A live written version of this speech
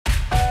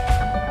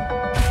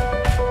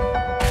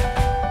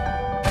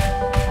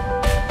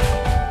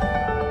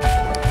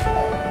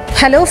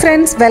Hello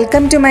friends,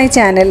 welcome to my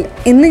channel.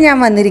 ഇന്ന് ഞാൻ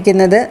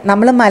വന്നിരിക്കുന്നത്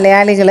നമ്മൾ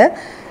മലയാളികൾ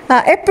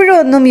എപ്പോഴും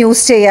ഒന്നും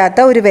യൂസ്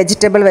ചെയ്യാത്ത ഒരു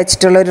വെജിറ്റബിൾ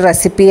വെച്ചിട്ടുള്ള ഒരു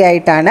റെസിപ്പി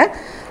ആയിട്ടാണ്.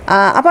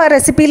 അപ്പോൾ ആ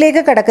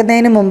റെസിപ്പിയിലേക്ക്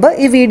കിടക്കുന്നതിന് മുമ്പ്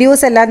ഈ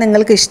വീഡിയോസ് എല്ലാം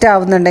നിങ്ങൾക്ക്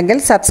ഇഷ്ടമാവുന്നുണ്ടെങ്കിൽ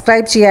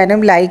സബ്സ്ക്രൈബ് ചെയ്യാനും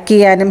ലൈക്ക്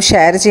ചെയ്യാനും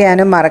ഷെയർ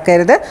ചെയ്യാനും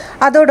മറക്കരുത്.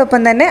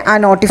 അതോടൊപ്പം തന്നെ ആ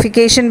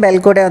നോട്ടിഫിക്കേഷൻ ബെൽ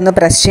കൂടെ ഒന്ന്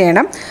പ്രസ്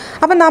ചെയ്യണം.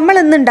 അപ്പോൾ നമ്മൾ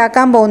ഇന്ന്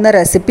ഉണ്ടാക്കാൻ പോകുന്ന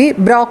റെസിപ്പി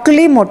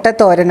ബ്രോക്കലി മുട്ട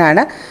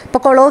തോരനാണ്.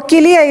 ഇപ്പോൾ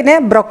കൊളോക്കിയലി അതിനെ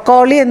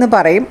ബ്രൊക്കോളി എന്ന്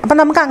പറയും. അപ്പോൾ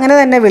നമുക്ക് അങ്ങനെ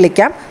തന്നെ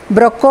വിളിക്കാം,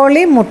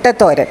 ബ്രൊക്കോളി മുട്ട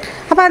തോരൻ.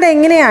 അപ്പോൾ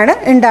അതെങ്ങനെയാണ്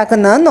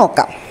ഉണ്ടാക്കുന്നതെന്ന്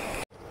നോക്കാം.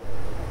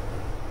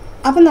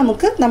 അപ്പം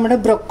നമുക്ക് നമ്മുടെ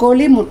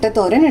ബ്രൊക്കോളി മുട്ട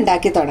തോരൻ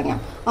ഉണ്ടാക്കി തുടങ്ങാം.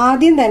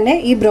 ആദ്യം തന്നെ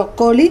ഈ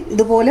ബ്രൊക്കോളി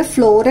ഇതുപോലെ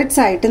ഫ്ലോററ്റ്സ്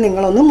ആയിട്ട്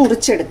നിങ്ങളൊന്ന്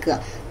മുറിച്ചെടുക്കുക.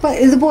 അപ്പം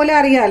ഇതുപോലെ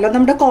അറിയാമല്ലോ,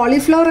 നമ്മുടെ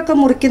കോളിഫ്ലവർ ഒക്കെ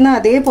മുറിക്കുന്ന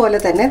അതേപോലെ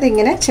തന്നെ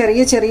ഇതിങ്ങനെ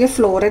ചെറിയ ചെറിയ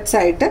ഫ്ലോററ്റ്സ്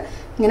ആയിട്ട്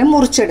ഇങ്ങനെ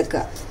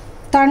മുറിച്ചെടുക്കുക.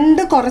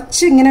 തണ്ട്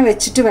കുറച്ച് ഇങ്ങനെ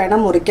വെച്ചിട്ട് വേണം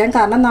മുറിക്കാൻ,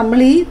 കാരണം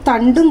നമ്മൾ ഈ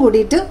തണ്ടും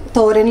കൂടിയിട്ട്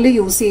തോരനിൽ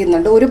യൂസ്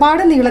ചെയ്യുന്നുണ്ട്.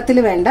 ഒരുപാട് നീളത്തിൽ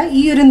വേണ്ട,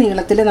 ഈ ഒരു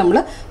നീളത്തിൽ നമ്മൾ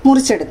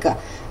മുറിച്ചെടുക്കുക.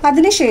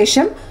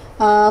 അതിനുശേഷം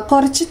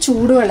കുറച്ച്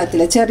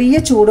ചൂടുവെള്ളത്തിൽ, ചെറിയ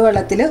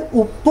ചൂടുവെള്ളത്തിൽ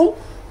ഉപ്പും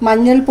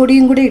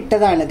മഞ്ഞൾപ്പൊടിയും കൂടി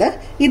ഇട്ടതാണിത്.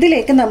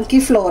 ഇതിലേക്ക് നമുക്ക് ഈ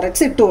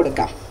ഫ്ലോററ്റ്സ് ഇട്ട്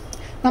കൊടുക്കാം.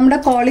 നമ്മുടെ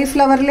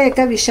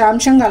കോളിഫ്ലവറിലേക്ക്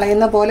വിഷാംശം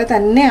കളയുന്ന പോലെ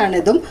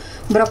തന്നെയാണിതും,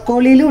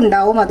 ബ്രൊക്കോളിയിലും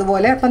ഉണ്ടാവും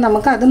അതുപോലെ. അപ്പം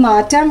നമുക്ക് അത്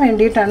മാറ്റാൻ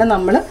വേണ്ടിയിട്ടാണ്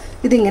നമ്മൾ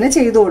ഇതിങ്ങനെ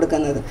ചെയ്തു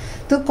കൊടുക്കുന്നത്.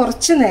 ഇത്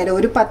കുറച്ച് നേരം,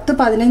 ഒരു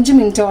 10-15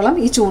 മിനിറ്റോളം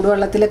ഈ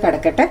ചൂടുവെള്ളത്തിൽ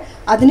കിടക്കട്ടെ.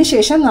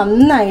 അതിനുശേഷം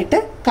നന്നായിട്ട്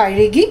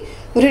കഴുകി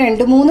ഒരു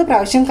 2-3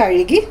 പ്രാവശ്യം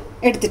കഴുകി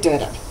എടുത്തിട്ട്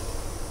വരാം.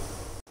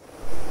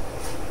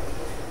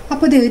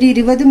 അപ്പോൾ ഇത് ഒരു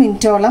 20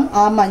 മിനിറ്റോളം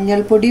ആ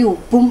മഞ്ഞൾപ്പൊടി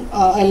ഉപ്പും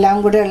എല്ലാം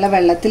കൂടെ ഉള്ള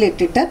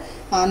വെള്ളത്തിലിട്ടിട്ട്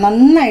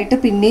നന്നായിട്ട്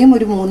പിന്നെയും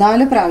ഒരു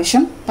 3-4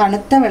 പ്രാവശ്യം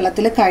തണുത്ത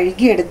വെള്ളത്തിൽ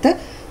കഴുകിയെടുത്ത്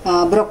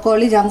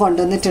ബ്രൊക്കോളി ഞാൻ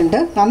കൊണ്ടുവന്നിട്ടുണ്ട്.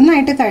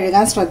 നന്നായിട്ട്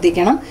കഴുകാൻ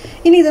ശ്രദ്ധിക്കണം.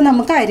 ഇനി ഇത്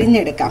നമുക്ക്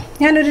അരിഞ്ഞെടുക്കാം.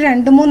 ഞാനൊരു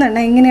 2-3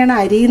 എണ്ണം എങ്ങനെയാണ്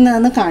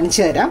അരിയുന്നതെന്ന്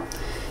കാണിച്ചു തരാം.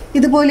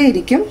 ഇതുപോലെ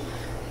ഇരിക്കും.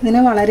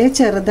 ഇതിനെ വളരെ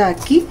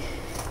ചെറുതാക്കി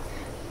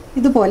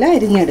ഇതുപോലെ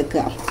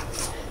അരിഞ്ഞെടുക്കുക.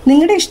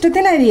 നിങ്ങളുടെ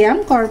ഇഷ്ടത്തിന് അരിയാം,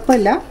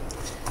 കുഴപ്പമില്ല.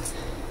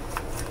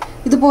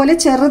 ഇതുപോലെ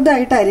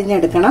ചെറുതായിട്ട്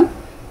അരിഞ്ഞെടുക്കണം.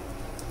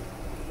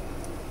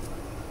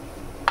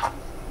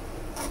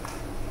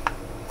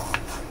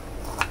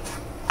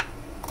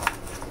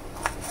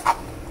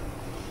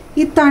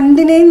 ഈ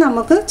തണ്ടിനെയും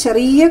നമുക്ക്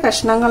ചെറിയ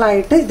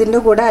കഷ്ണങ്ങളായിട്ട് ഇതിൻ്റെ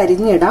കൂടെ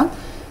അരിഞ്ഞിടാം.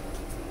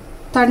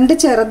 തണ്ട്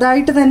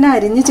ചെറുതായിട്ട് തന്നെ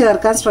അരിഞ്ഞ്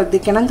ചേർക്കാൻ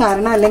ശ്രദ്ധിക്കണം,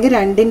 കാരണം അല്ലെങ്കിൽ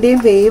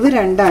രണ്ടിൻ്റെയും വേവ്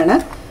രണ്ടാണ്.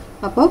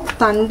 അപ്പോൾ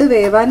തണ്ട്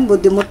വേവാൻ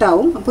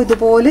ബുദ്ധിമുട്ടാവും. അപ്പോൾ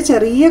ഇതുപോലെ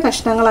ചെറിയ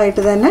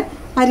കഷ്ണങ്ങളായിട്ട് തന്നെ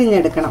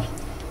അരിഞ്ഞെടുക്കണം.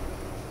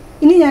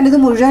 ഇനി ഞാനിത്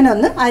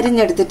മുഴുവനൊന്ന്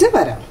അരിഞ്ഞെടുത്തിട്ട്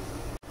വരാം.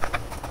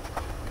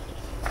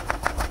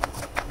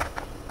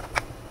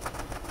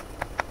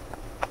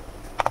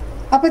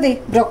 അപ്പോൾ ദേ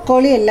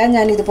ബ്രൊക്കോളി എല്ലാം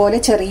ഞാൻ ഇതുപോലെ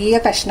ചെറിയ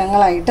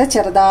കഷ്ണങ്ങളായിട്ട്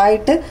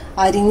ചെറുതായിട്ട്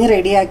അരിഞ്ഞ്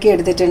റെഡിയാക്കി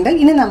എടുത്തിട്ടുണ്ട്.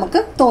 ഇനി നമുക്ക്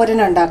തോരൻ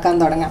ഉണ്ടാക്കാൻ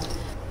തുടങ്ങാം.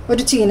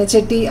 ഒരു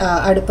ചീനച്ചട്ടി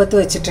അടുപ്പത്ത്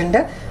വെച്ചിട്ടുണ്ട്.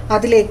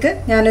 അതിലേക്ക്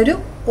ഞാനൊരു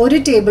 1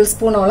 ടേബിൾ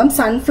സ്പൂണോളം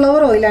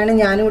സൺഫ്ലവർ ഓയിലാണ്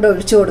ഞാനിവിടെ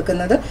ഒഴിച്ചു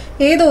കൊടുക്കുന്നത്.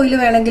 ഏത് ഓയിൽ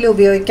വേണമെങ്കിലും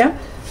ഉപയോഗിക്കാം,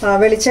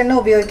 വെളിച്ചെണ്ണ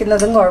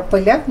ഉപയോഗിക്കുന്നതും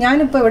കുഴപ്പമില്ല.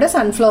 ഞാനിപ്പോൾ ഇവിടെ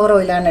സൺഫ്ലവർ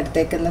ഓയിലാണ്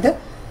എടുത്തേക്കുന്നത്.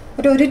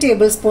 ഒരു 1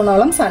 ടേബിൾ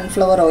സ്പൂണോളം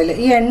സൺഫ്ലവർ ഓയിൽ.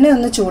 ഈ എണ്ണ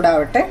ഒന്ന്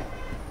ചൂടാവട്ടെ.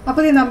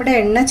 അപ്പോൾ ഇത് നമ്മുടെ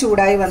എണ്ണ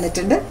ചൂടായി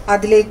വന്നിട്ടുണ്ട്.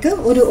 അതിലേക്ക്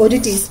ഒരു 1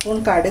 ടീസ്പൂൺ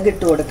കടുക്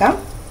ഇട്ട് കൊടുക്കാം.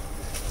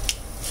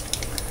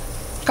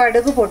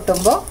 കടുക്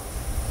പൊട്ടുമ്പോൾ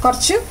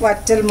കുറച്ച്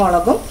വറ്റൽ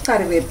മുളകും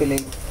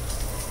കറിവേപ്പിലയും.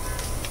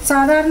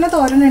 സാധാരണ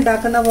തോരൻ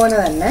ഉണ്ടാക്കുന്ന പോലെ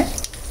തന്നെ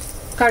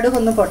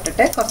കടുകൊന്ന്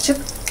പൊട്ടട്ടെ. കുറച്ച്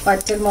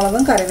വറ്റൽ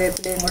മുളകും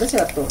കറിവേപ്പിലയും കൂടി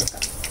ചേർത്ത് കൊടുക്കാം.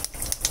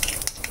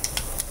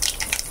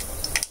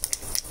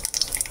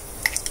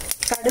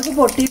 കടുക്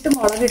പൊട്ടിയിട്ട്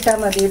മുളകിട്ടാൽ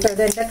മതി കേട്ടോ.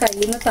 ഇത് എൻ്റെ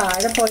കയ്യിൽ നിന്ന്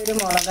താഴെ പോയൊരു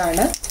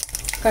മുളകാണ്.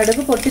 കടുക്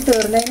പൊട്ടി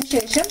തീർന്നതിന്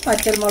ശേഷം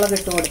പച്ചമുളക്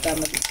ഇട്ട് കൊടുത്താൽ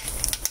മതി.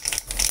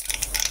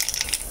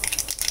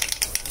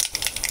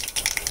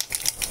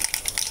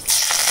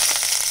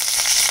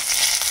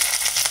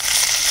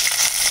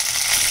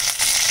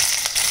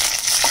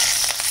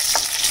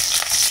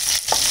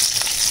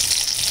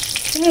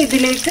 ഇനി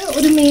ഇതിലേക്ക്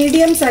ഒരു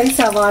മീഡിയം സൈസ്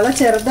സവാള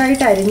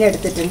ചെറുതായിട്ട്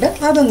അരിഞ്ഞെടുത്തിട്ടുണ്ട്,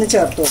 അതൊന്ന്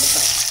ചേർത്ത്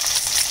കൊടുക്കാം.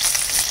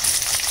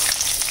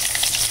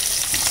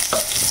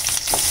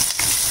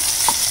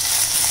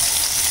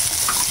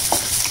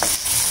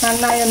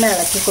 നന്നായി ഒന്ന്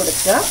ഇളക്കി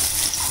കൊടുക്കുക.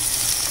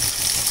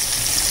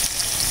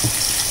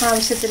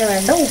 ആവശ്യത്തിന്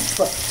വേണ്ട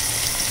ഉപ്പ്.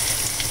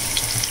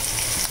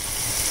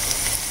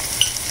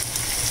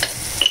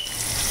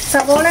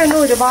 സവോള ഒന്നും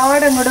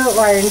ഒരുപാട് അങ്ങോട്ട്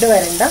വഴണ്ട്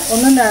വരണ്ട,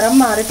 ഒന്ന് നിറം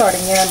മാറി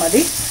തുടങ്ങിയാൽ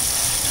മതി.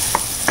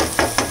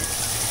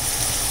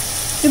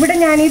 ഇവിടെ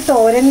ഞാൻ ഈ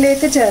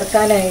തോരനിലേക്ക്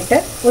ചേർക്കാനായിട്ട്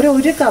ഒരു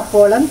 1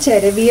 കപ്പോളം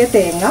ചിരവിയ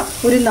തേങ്ങ,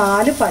 ഒരു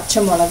 4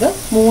 പച്ചമുളക്,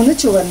 3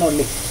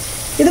 ചുവന്നുള്ളി,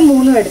 ഇത്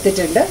 3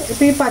 എടുത്തിട്ടുണ്ട്.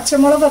 ഇപ്പോൾ ഈ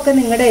പച്ചമുളകൊക്കെ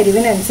നിങ്ങളുടെ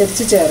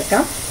എരിവിനനുസരിച്ച്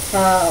ചേർക്കാം.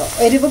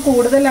 എരിവ്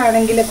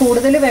കൂടുതലാണെങ്കിൽ,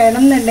 കൂടുതൽ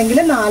വേണമെന്നുണ്ടെങ്കിൽ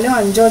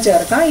 4-5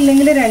 ചേർക്കാം,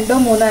 ഇല്ലെങ്കിൽ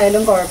 2-3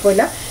 ആയാലും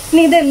കുഴപ്പമില്ല.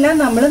 ഇനി ഇതെല്ലാം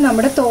നമ്മൾ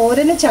നമ്മുടെ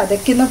തോരന്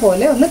ചതയ്ക്കുന്ന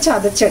പോലെ ഒന്ന്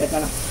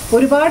ചതച്ചെടുക്കണം.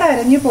 ഒരുപാട്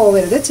അരഞ്ഞു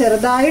പോകരുത്,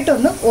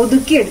 ചെറുതായിട്ടൊന്ന്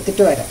ഒതുക്കി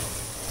എടുത്തിട്ട് വരാം.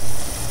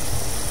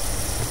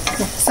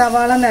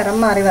 സവാള നിറം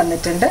മാറി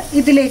വന്നിട്ടുണ്ട്.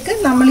 ഇതിലേക്ക്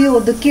നമ്മൾ ഈ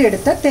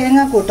ഒതുക്കിയെടുത്ത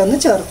തേങ്ങാക്കൂട്ടൊന്ന്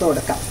ചേർത്ത്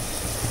കൊടുക്കാം.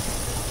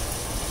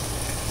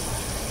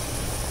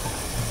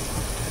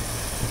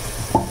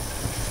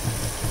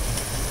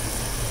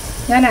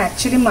 ഞാൻ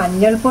ആക്ച്വലി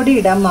മഞ്ഞൾപ്പൊടി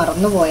ഇടാൻ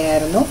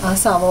മറന്നുപോയായിരുന്നു. ആ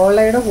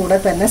സവോളയുടെ കൂടെ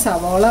തന്നെ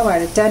സവോള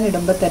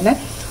വഴറ്റാനിടുമ്പോൾ തന്നെ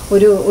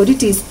ഒരു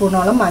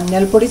ടീസ്പൂണോളം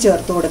മഞ്ഞൾപ്പൊടി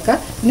ചേർത്ത് കൊടുക്കുക.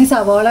 ഇനി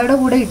സവോളയുടെ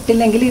കൂടെ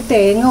ഇട്ടില്ലെങ്കിൽ ഈ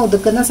തേങ്ങ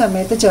ഒതുക്കുന്ന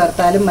സമയത്ത്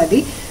ചേർത്താലും മതി.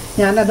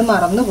 ഞാനത്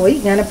മറന്നുപോയി.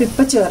 ഞാനപ്പോൾ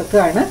ഇപ്പം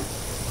ചേർക്കുകയാണ്.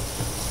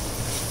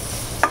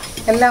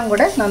 എല്ലാം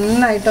കൂടെ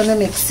നന്നായിട്ടൊന്ന്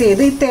മിക്സ്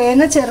ചെയ്ത് ഈ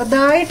തേങ്ങ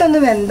ചെറുതായിട്ടൊന്ന്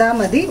വെന്താൽ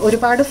മതി.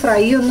 ഒരുപാട്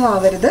ഫ്രൈ ഒന്നും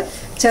ആവരുത്.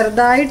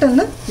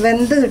 ചെറുതായിട്ടൊന്ന്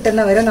വെന്ത്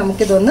കിട്ടുന്നവരെ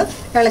നമുക്കിതൊന്ന്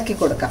ഇളക്കി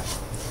കൊടുക്കാം.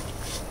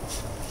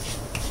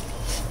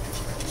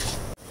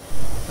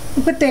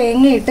 ഇപ്പം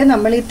തേങ്ങയിട്ട്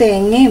നമ്മൾ ഈ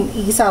തേങ്ങയും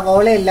ഈ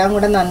സവോളയും എല്ലാം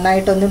കൂടെ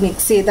നന്നായിട്ടൊന്ന്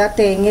മിക്സ് ചെയ്ത് ആ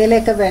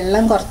തേങ്ങയിലേക്ക്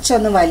വെള്ളം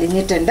കുറച്ചൊന്ന്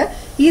വലിഞ്ഞിട്ടുണ്ട്.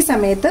 ഈ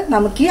സമയത്ത്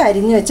നമുക്ക് ഈ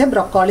അരിഞ്ഞു വെച്ച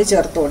ബ്രൊക്കോളി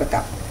ചേർത്ത്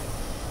കൊടുക്കാം.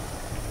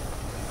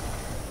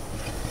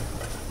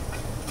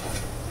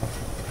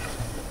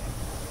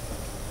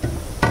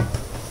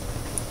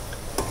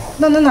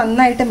 ഇതൊന്ന്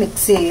നന്നായിട്ട്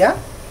മിക്സ് ചെയ്യുക.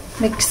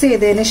 മിക്സ്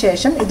ചെയ്തതിന്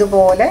ശേഷം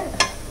ഇതുപോലെ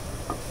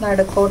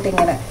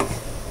നടുക്കോട്ടിങ്ങനെ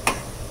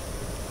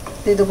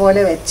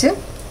ഇതുപോലെ വെച്ച്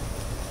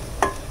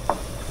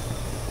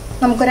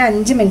നമുക്കൊരു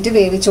 5 മിനിറ്റ്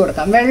വേവിച്ചു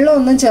കൊടുക്കാം.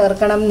 വെള്ളമൊന്നും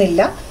ചേർക്കണം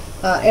എന്നില്ല.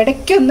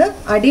 ഇടയ്ക്കൊന്ന്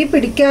അടി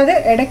പിടിക്കാതെ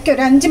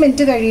ഇടയ്ക്കൊരു 5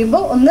 മിനിറ്റ്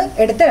കഴിയുമ്പോൾ ഒന്ന്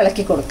എടുത്ത്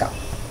ഇളക്കി കൊടുക്കാം.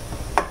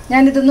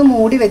 ഞാനിതൊന്ന്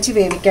മൂടി വെച്ച്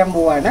വേവിക്കാൻ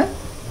പോവാണ്.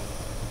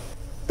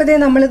 അപ്പോൾ ഇതേ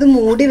നമ്മളിത്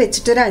മൂടി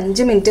വെച്ചിട്ടൊരു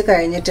 5 മിനിറ്റ്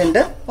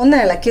കഴിഞ്ഞിട്ടുണ്ട്. ഒന്ന്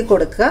ഇളക്കി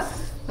കൊടുക്കുക.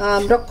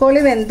 ബ്രൊക്കോളി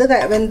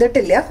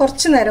വെന്തിട്ടില്ല.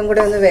 കുറച്ച് നേരം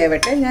കൂടെ ഒന്ന്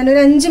വേവട്ടെ. ഞാനൊരു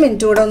 5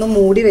 മിനിറ്റ് കൂടെ ഒന്ന്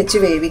മൂടി വെച്ച്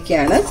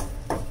വേവിക്കുകയാണ്.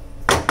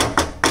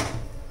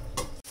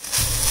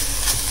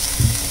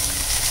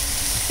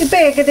 ഇപ്പം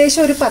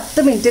ഏകദേശം ഒരു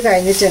 10 മിനിറ്റ്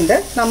കഴിഞ്ഞിട്ടുണ്ട്.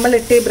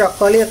 നമ്മളിട്ട് ഈ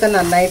ബ്രൊക്കോളിയൊക്കെ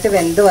നന്നായിട്ട്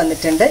വെന്ത്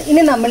വന്നിട്ടുണ്ട്.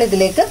 ഇനി നമ്മൾ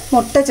ഇതിലേക്ക്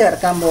മുട്ട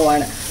ചേർക്കാൻ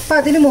പോവാണ്. അപ്പം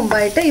അതിന്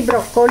മുമ്പായിട്ട് ഈ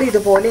ബ്രൊക്കോളി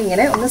ഇതുപോലെ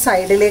ഇങ്ങനെ ഒന്ന്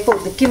സൈഡിലേക്ക്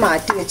ഒതുക്കി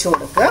മാറ്റി വെച്ച്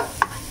കൊടുക്കുക.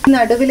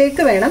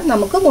 നടുവിലേക്ക് വേണം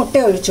നമുക്ക് മുട്ട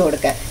ഒഴിച്ചു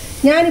കൊടുക്കാൻ.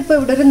 ഞാനിപ്പോൾ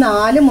ഇവിടെ ഒരു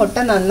 4 മുട്ട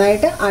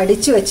നന്നായിട്ട്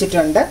അടിച്ചു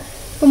വെച്ചിട്ടുണ്ട്.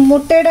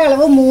 മുട്ടയുടെ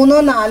അളവ്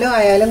 3ഓ 4ഓ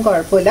ആയാലും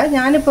കുഴപ്പമില്ല.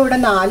 ഞാനിപ്പോൾ ഇവിടെ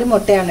 4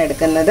 മുട്ടയാണ്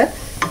എടുക്കുന്നത്.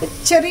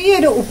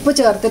 ചെറിയൊരു ഉപ്പ്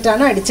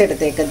ചേർത്തിട്ടാണ്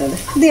അടിച്ചെടുത്തേക്കുന്നത്.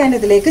 ഇത് ഞാൻ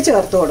ഇതിലേക്ക്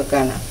ചേർത്ത്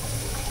കൊടുക്കുകയാണ്.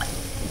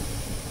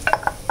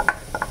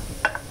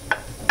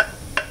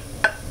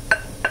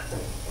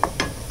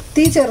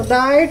 തീ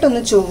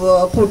ചെറുതായിട്ടൊന്ന്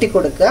കൂട്ടി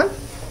കൊടുക്കുക.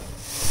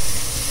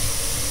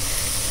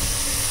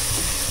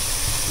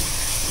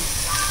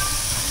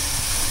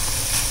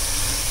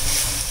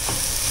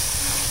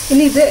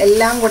 ഇനി ഇത്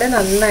എല്ലാം കൂടെ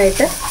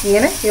നന്നായിട്ട്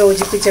ഇങ്ങനെ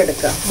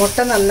യോജിപ്പിച്ചെടുക്കുക. മുട്ട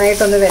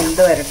നന്നായിട്ടൊന്ന്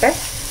വെന്ത് വരട്ടെ.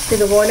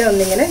 ഇതുപോലെ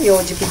ഒന്നിങ്ങനെ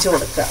യോജിപ്പിച്ച്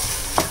കൊടുക്കുക.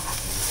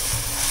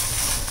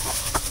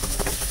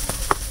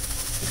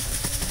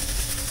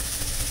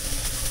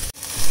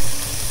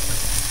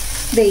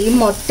 ഈ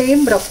മുട്ടയും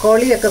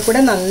ബ്രൊക്കോളിയും ഒക്കെ കൂടെ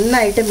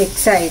നന്നായിട്ട്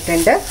മിക്സ്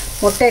ആയിട്ടുണ്ട്.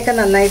 മുട്ടയൊക്കെ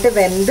നന്നായിട്ട്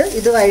വെന്ത്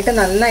ഇതുമായിട്ട്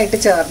നന്നായിട്ട്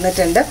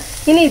ചേർന്നിട്ടുണ്ട്.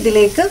 ഇനി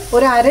ഇതിലേക്ക്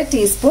ഒരു 1/2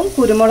 ടീസ്പൂൺ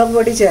കുരുമുളക്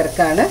പൊടി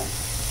ചേർക്കാണ്.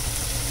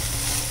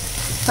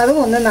 അതും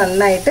ഒന്ന്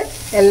നന്നായിട്ട്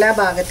എല്ലാ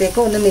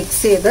ഭാഗത്തേക്കും ഒന്ന്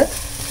മിക്സ് ചെയ്ത്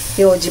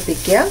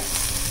യോജിപ്പിക്കുക.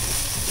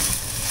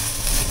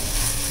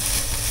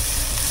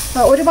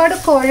 ഒരുപാട്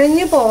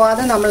കുഴഞ്ഞു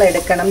പോവാതെ നമ്മൾ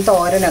എടുക്കണം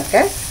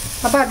തോരനൊക്കെ.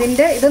 അപ്പം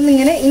അതിൻ്റെ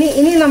ഇതൊന്നിങ്ങനെ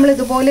ഇനി നമ്മൾ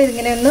ഇതുപോലെ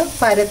ഇങ്ങനെ ഒന്ന്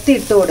പരത്തി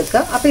ഇട്ട് കൊടുക്കുക.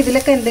 അപ്പം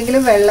ഇതിലൊക്കെ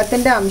എന്തെങ്കിലും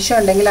വെള്ളത്തിൻ്റെ അംശം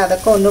ഉണ്ടെങ്കിൽ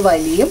അതൊക്കെ ഒന്ന്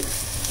വലിയും.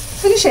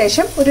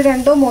 അതിനുശേഷം ഒരു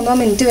 2ഓ 3ഓ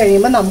മിനിറ്റ്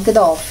കഴിയുമ്പോൾ നമുക്കിത്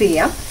ഓഫ്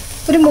ചെയ്യാം.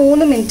 ഒരു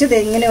 3 മിനിറ്റ്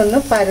ഇതിങ്ങനെ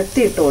ഒന്ന്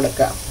പരത്തി ഇട്ട്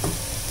കൊടുക്കുക.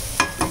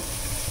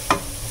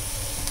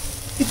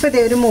 ഇപ്പം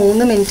ഇതേ ഒരു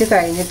 3 മിനിറ്റ്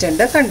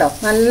കഴിഞ്ഞിട്ടുണ്ട്. കണ്ടോ,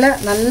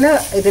 നല്ല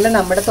ഇതിൽ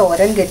നമ്മുടെ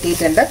തോരൻ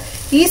കെട്ടിയിട്ടുണ്ട്.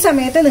 ഈ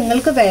സമയത്ത്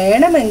നിങ്ങൾക്ക്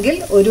വേണമെങ്കിൽ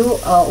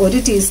ഒരു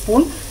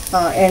ടീസ്പൂൺ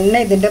എണ്ണ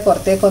ഇതിൻ്റെ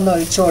പുറത്തേക്കൊന്ന്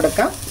ഒഴിച്ചു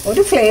കൊടുക്കാം.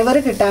 ഒരു ഫ്ലേവർ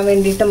കിട്ടാൻ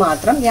വേണ്ടിയിട്ട്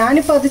മാത്രം.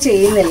 ഞാനിപ്പോൾ അത്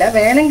ചെയ്യുന്നില്ല.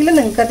 വേണമെങ്കിൽ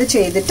നിങ്ങൾക്കത്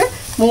ചെയ്തിട്ട്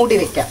മൂടി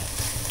വെക്കാം.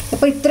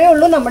 അപ്പോൾ ഇത്രയേ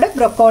ഉള്ളൂ നമ്മുടെ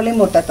ബ്രൊക്കോളി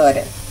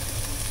മുട്ടത്തോരൻ.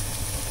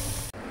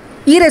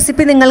 ഈ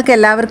റെസിപ്പി നിങ്ങൾക്ക്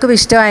എല്ലാവർക്കും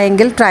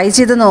ഇഷ്ടമായെങ്കിൽ ട്രൈ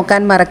ചെയ്ത്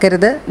നോക്കാൻ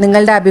മറക്കരുത്.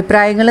 നിങ്ങളുടെ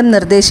അഭിപ്രായങ്ങളും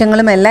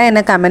നിർദ്ദേശങ്ങളും എല്ലാം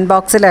എന്നെ കമൻറ്റ്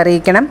ബോക്സിൽ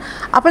അറിയിക്കണം.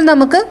 അപ്പോൾ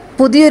നമുക്ക്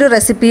പുതിയൊരു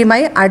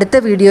റെസിപ്പിയുമായി അടുത്ത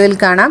വീഡിയോയിൽ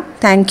കാണാം.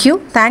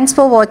 Thanks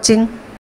for watching.